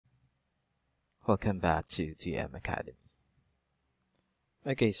Welcome back to DM Academy.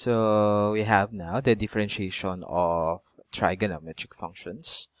 Okay, so we have now the differentiation of trigonometric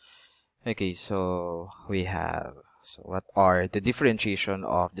functions. Okay, so what are the differentiation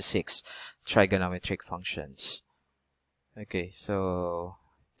of the 6 trigonometric functions? Okay, so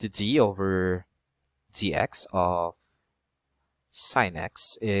the d over dx of sine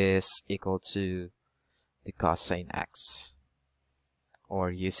x is equal to the cosine x. Or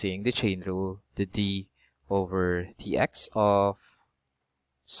using the chain rule, the d over dx of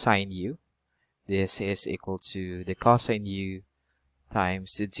sine u, this is equal to the cosine u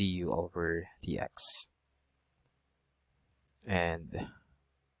times the du over dx. And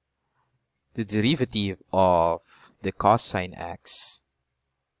the derivative of the cosine x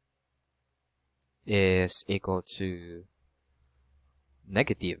is equal to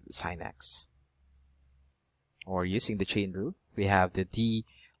negative sine x. Or using the chain rule, we have the d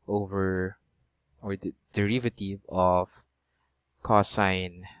over, or the derivative of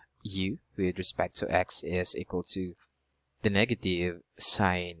cosine u with respect to x is equal to the negative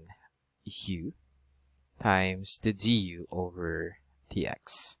sine u times the du over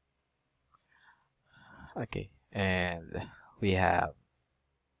dx. Okay, and we have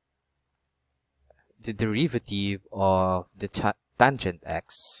the derivative of the tangent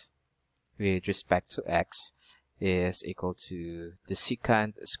x with respect to x is equal to the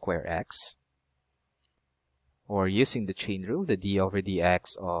secant square x. Or using the chain rule, the d over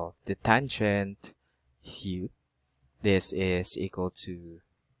dx of the tangent u, this is equal to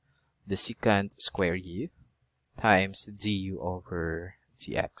the secant square u times du over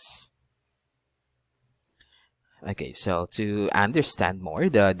dx. Okay, so to understand more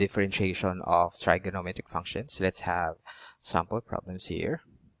the differentiation of trigonometric functions, let's have sample problems here.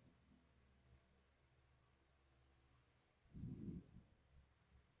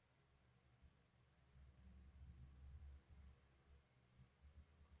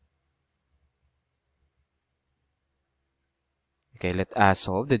 Okay, let us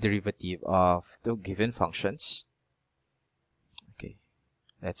solve the derivative of the given functions. Okay,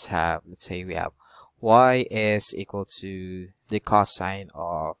 let's say we have y is equal to the cosine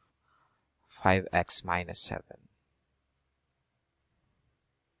of 5x minus 7.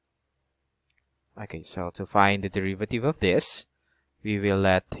 Okay, so to find the derivative of this, we will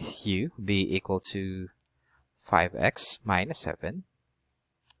let u be equal to 5x minus 7.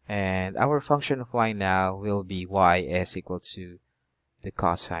 And our function of y now will be y is equal to the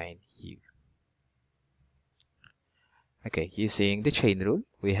cosine u. Okay, using the chain rule,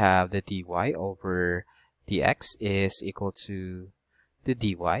 we have the dy over dx is equal to the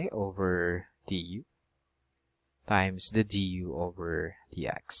dy over du times the du over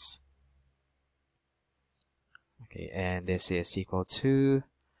dx. Okay, and this is equal to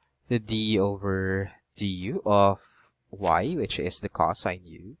the d over du of y, which is the cosine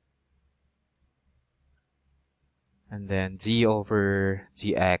u, and then d over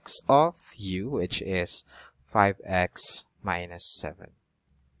dx of u, which is 5x minus 7.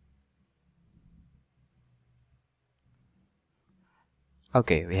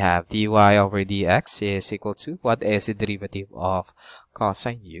 Okay, we have dy over dx is equal to, what is the derivative of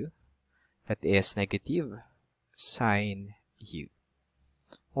cosine u? That is negative sine u.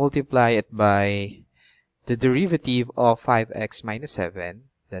 Multiply it by the derivative of 5x minus 7,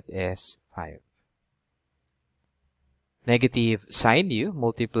 that is 5. Negative sine u,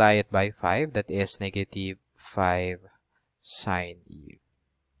 multiply it by 5, that is negative 5 sine u.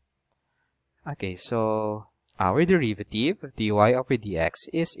 Okay, so our derivative, dy over dx,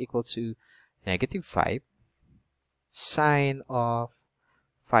 is equal to negative 5 sine of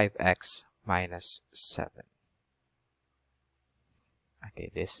 5x minus 7.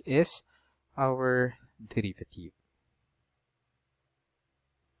 Okay, this is our derivative.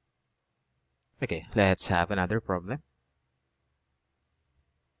 Okay, let's have another problem.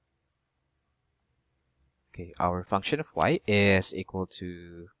 Okay, our function of y is equal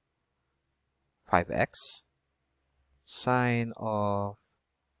to 5x sine of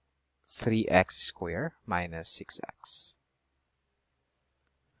 3x squared minus 6x.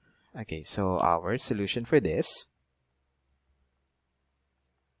 Okay, so our solution for this,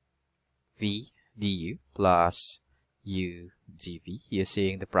 v du plus u dv,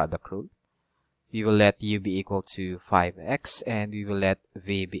 using the product rule. We will let u be equal to 5x, and we will let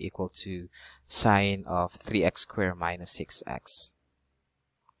v be equal to sine of 3x squared minus 6x.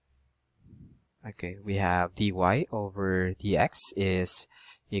 Okay, we have dy over dx is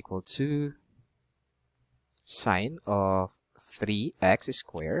equal to sine of 3x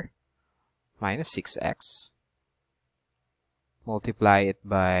squared minus 6x multiply it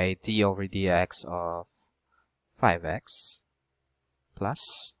by d over dx of 5x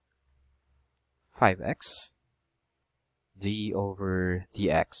plus 5x d over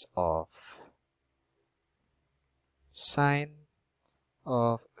dx of sine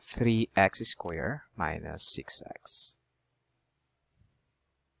of 3x squared minus 6x.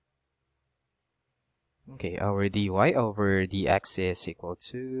 Okay, our dy over dx is equal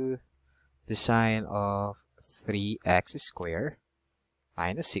to the sine of 3x squared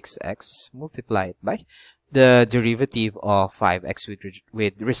minus 6x multiplied by the derivative of 5x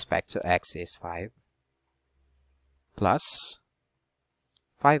with respect to x is 5 plus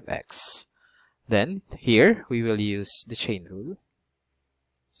 5x. Then here we will use the chain rule.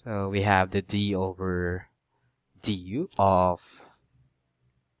 So we have the d over du of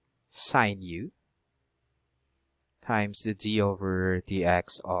sine u times the d over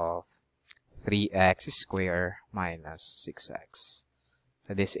dx of 3x squared minus 6x.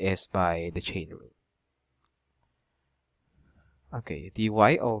 So this is by the chain rule. Okay, dy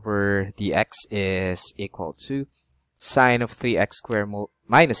over dx is equal to sine of 3x squared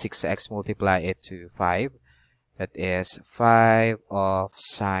minus 6x, multiply it to 5. That is 5 of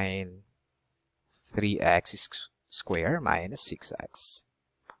sine 3x squared minus 6x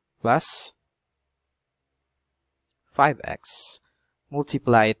plus 5x.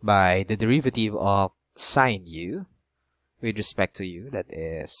 Multiply it by the derivative of sine u with respect to u, that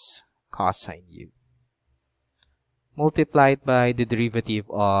is cosine u. Multiplied by the derivative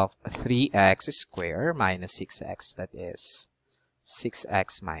of 3x squared minus 6x, that is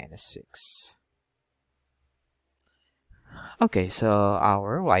 6x minus 6. Okay, so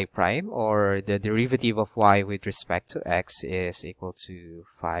our y prime, or the derivative of y with respect to x, is equal to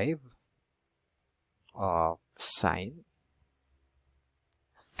 5 of sine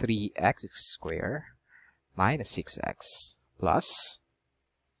 3x squared minus 6x plus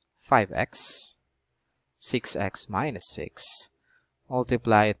 5x 6x minus 6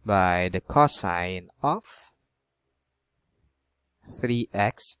 multiplied by the cosine of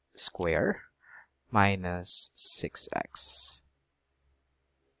 3x squared minus 6x.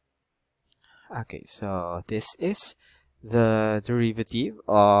 Okay, so this is the derivative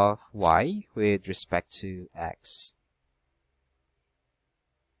of y with respect to x.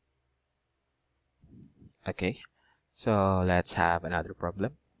 Okay, so let's have another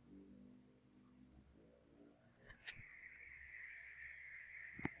problem.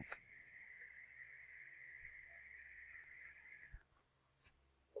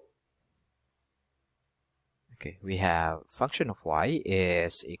 Okay, we have function of y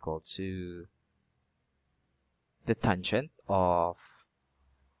is equal to the tangent of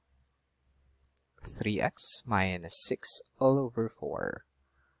 3x minus 6 all over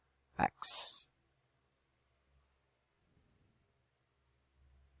 4x.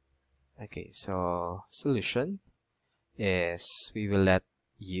 Okay, so solution is we will let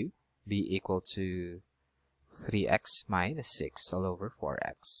u be equal to 3x minus 6 all over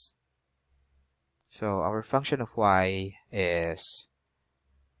 4x. So our function of y is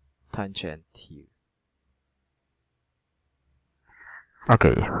tangent u.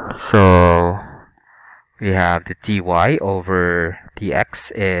 Okay, so we have the dy over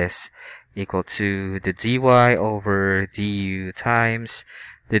dx is equal to the dy over du times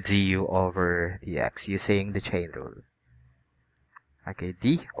the du over dx using the chain rule. Okay,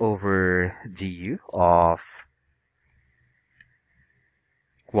 d over du of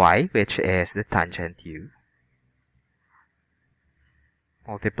y, which is the tangent u,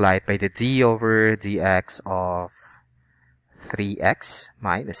 multiplied by the d over dx of 3x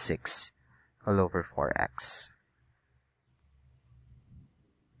minus 6 all over 4x.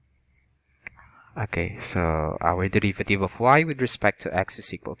 Okay, so our derivative of y with respect to x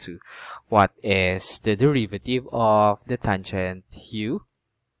is equal to what is the derivative of the tangent u?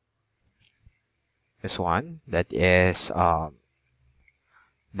 This one, that is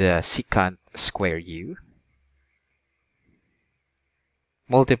the secant square u,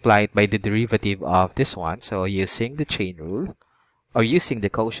 multiplied by the derivative of this one. So using the chain rule, or using the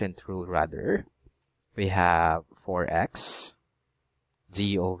quotient rule rather, we have 4x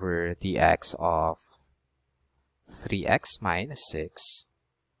d over dx of 3x minus 6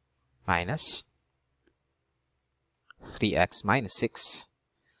 minus 3x minus 6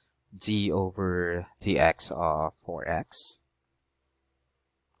 d over dx of 4x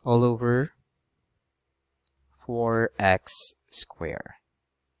all over 4x squared.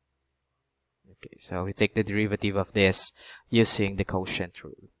 Okay, so we take the derivative of this using the quotient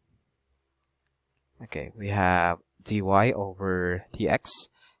rule. Okay, we have dy over dx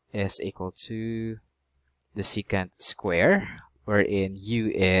is equal to the secant square, wherein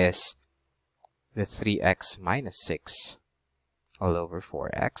u is the 3x minus 6 all over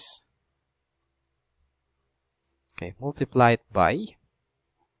 4x. Okay, multiplied by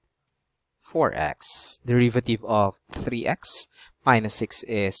 4x. Derivative of 3x minus 6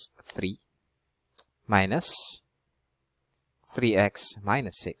 is 3 minus 3x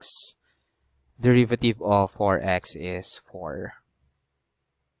minus 6. Derivative of 4x is 4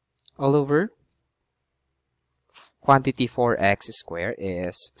 all over quantity 4x squared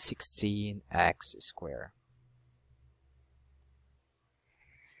is 16x squared.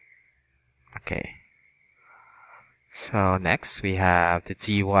 Okay. So next we have the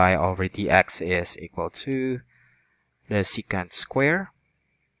dy over dx is equal to the secant square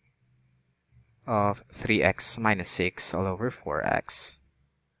of 3x minus 6 all over 4x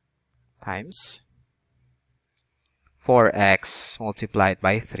times 4x multiplied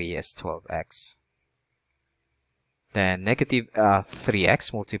by 3 is 12x. Then negative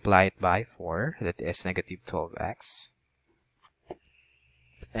 3x multiplied by 4, that is negative 12x.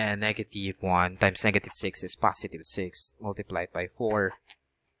 And negative 1 times negative 6 is positive 6 multiplied by 4,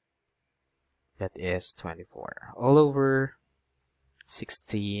 that is 24 all over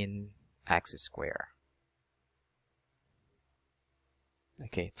 16x squared.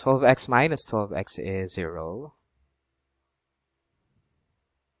 Okay, 12x minus 12x is 0.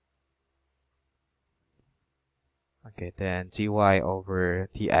 Okay, then dy over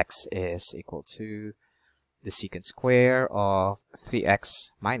dx is equal to the secant square of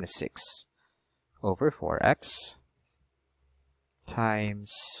 3x minus 6 over 4x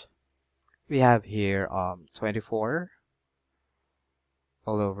times, we have here 24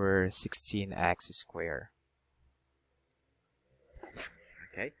 all over 16x squared.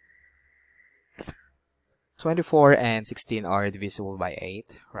 Okay, 24 and 16 are divisible by 8,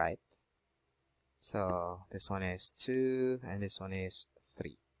 right? So this one is 2 and this one is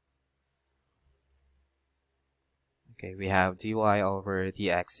 3. Okay, we have dy over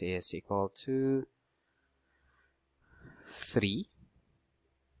dx is equal to 3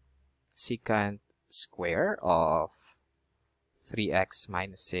 secant square of 3x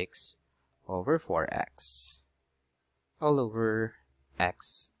minus 6 over 4x all over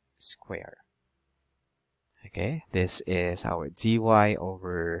x squared. Okay, this is our dy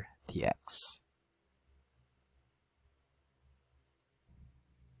over dx.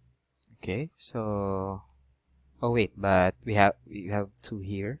 Okay, so oh wait, but we have 2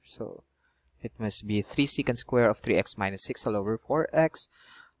 here, so it must be 3 secant square of 3x minus 6 all over 4x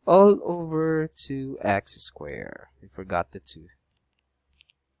all over 2x squared. We forgot the 2.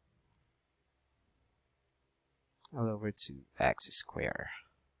 All over 2x squared.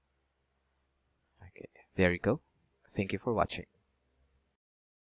 Okay, there you go. Thank you for watching.